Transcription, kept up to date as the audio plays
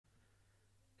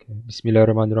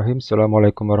Bismillahirrahmanirrahim.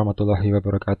 Assalamualaikum warahmatullahi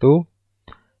wabarakatuh.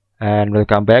 And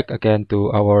welcome back again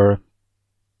to our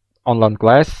online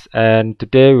class. And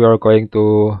today we are going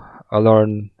to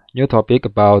learn new topic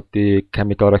about the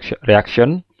chemical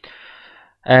reaction.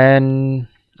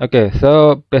 And okay,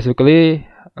 so basically,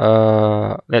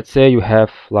 let's say you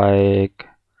have like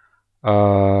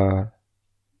an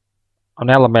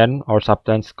element or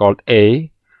substance called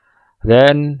A.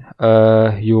 Then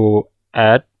you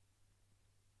add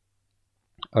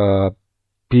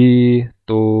B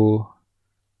to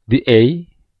the A,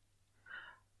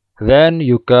 then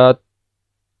you got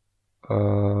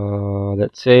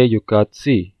let's say you got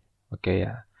C. Okay,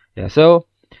 yeah. So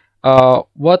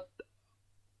what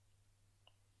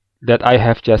that I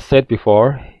have just said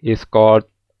before is called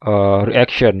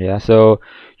reaction. Yeah, so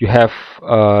you have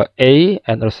A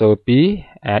and also B,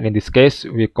 and in this case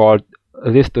we call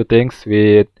these two things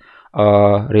with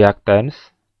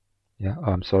reactants. Yeah,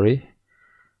 I'm sorry,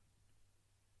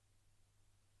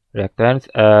 reactants,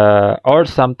 or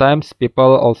sometimes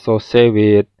people also say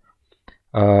with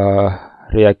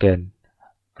reagent.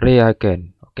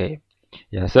 Okay,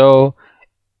 yeah. So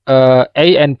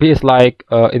A and B is like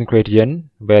ingredient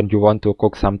when you want to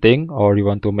cook something or you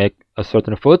want to make a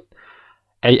certain food.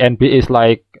 A and B is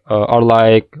like are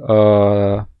like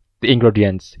the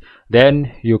ingredients.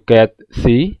 Then you get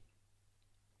C,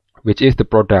 which is the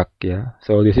product. Yeah.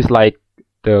 So this is like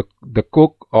the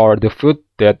cook or the food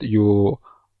that you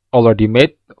already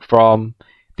made from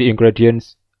the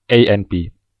ingredients A and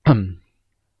B.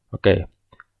 Okay.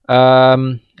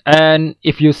 And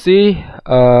if you see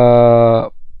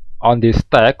on this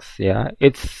text, yeah,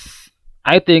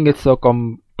 I think it's so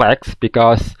complex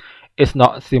because it's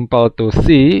not simple to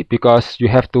see, because you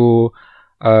have to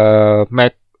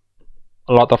make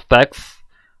a lot of text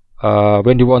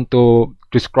when you want to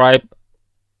describe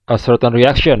a certain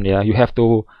reaction. Yeah, you have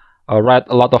to write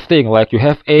a lot of things, like you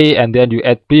have A and then you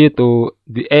add B to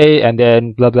the A and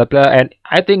then blah blah blah, and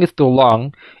I think it's too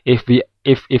long if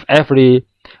every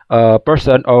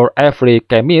person or every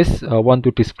chemist want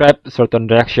to describe certain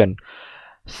reaction.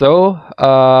 So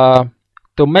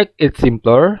to make it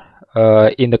simpler,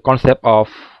 in the concept of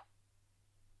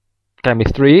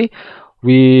chemistry,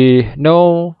 we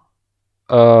know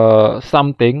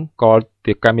something called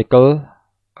the chemical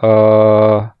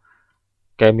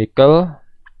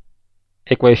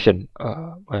equation.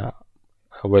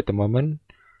 Wait a moment.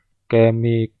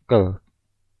 Chemical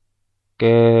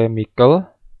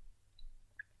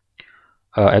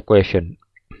equation.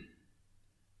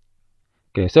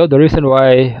 Okay, so the reason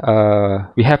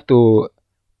why we have to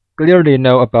clearly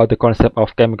know about the concept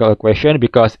of chemical equation,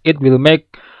 because it will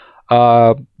make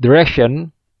the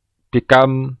reaction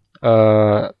become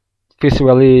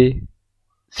visually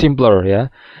simpler. Yeah,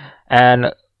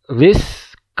 and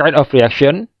this kind of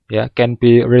reaction, yeah, can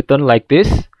be written like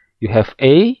this. You have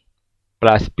A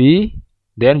plus B,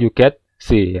 then you get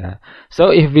C. Yeah. So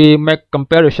if we make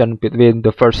comparison between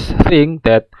the first thing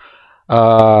that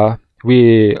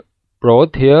we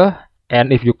wrote here,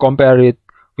 and if you compare it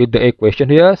with the equation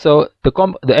here, so the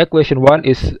equation one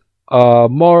is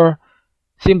more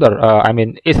simpler. I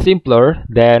mean, it's simpler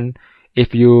than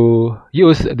if you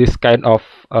use this kind of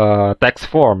text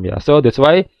form. Yeah, so that's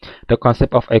why the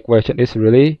concept of equation is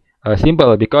really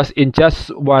simple, because in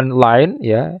just one line,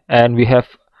 yeah, and we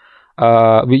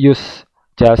use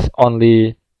just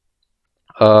only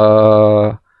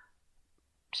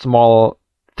small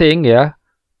thing. Yeah,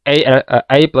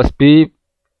 A plus B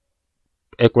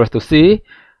equals to C.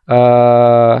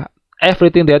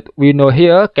 Everything that we know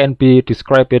here can be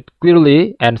described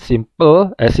clearly and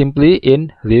simply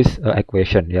in this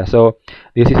equation. Yeah, so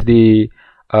this is the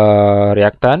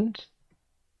reactant.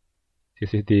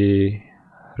 This is the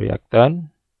reactant,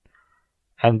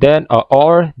 and then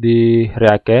or the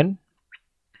reagent,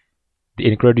 the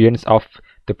ingredients of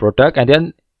the product, and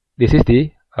then this is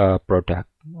the product.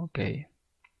 Okay,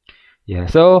 yeah.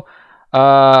 So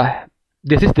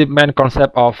this is the main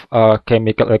concept of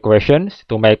chemical equations,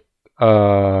 to make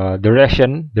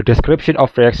the description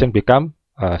of reaction become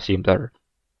simpler.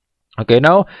 Okay,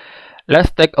 now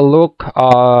let's take a look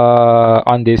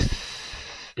on this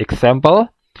example.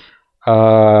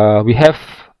 We have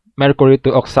mercury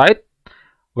oxide.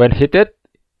 When heated,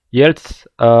 yields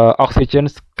oxygen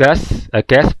gas,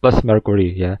 plus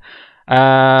mercury. Yeah.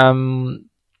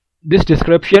 This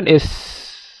description is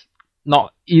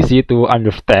not easy to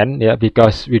understand. Yeah,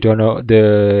 because we don't know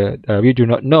we do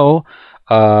not know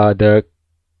the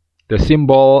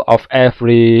symbol of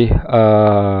every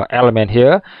element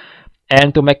here,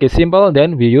 and to make it simple,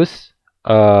 then we use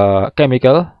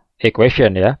chemical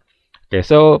equation. Yeah, Okay,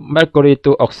 so mercury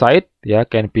 2 oxide, yeah,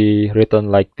 can be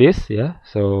written like this, yeah.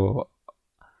 So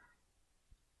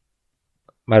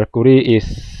mercury is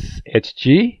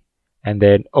Hg, and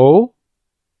then O,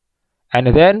 and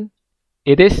then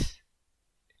it is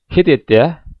heated,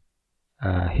 yeah,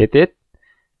 heated.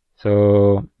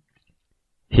 So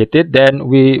heated, then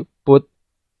we put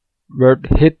word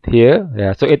heat here,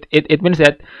 yeah. So it means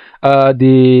that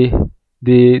the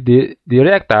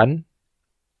reactant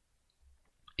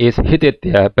is heated,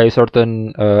 yeah, by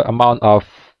certain amount of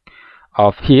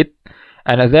heat,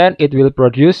 and then it will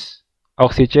produce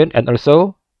oxygen and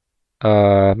also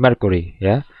mercury,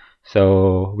 yeah.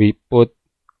 So we put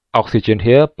oxygen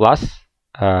here plus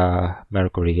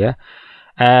mercury, yeah.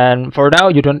 And for now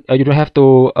you don't have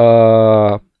to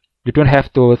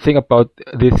think about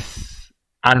this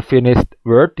unfinished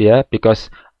word, yeah, because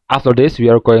after this we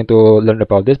are going to learn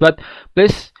about this. But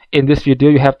please, in this video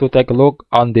you have to take a look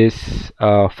on this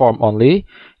form only,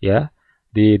 yeah,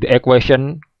 the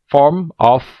equation form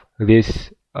of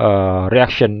this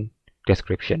reaction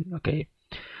description. Okay.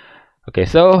 Okay,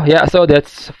 so yeah, so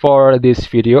that's for this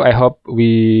video. I hope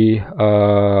we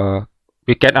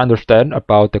can understand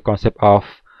about the concept of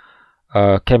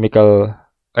chemical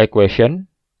equation.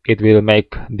 It will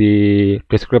make the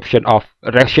description of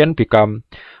reaction become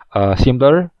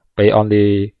simpler by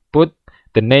only put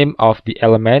the name of the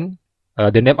element,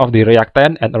 the name of the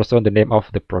reactant, and also the name of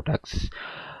the products.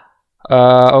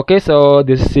 Okay, so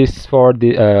this is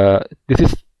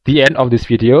the end of this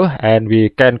video, and we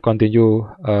can continue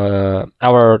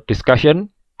our discussion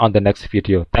on the next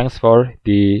video. Thanks for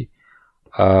the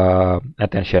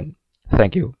attention.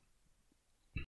 Thank you.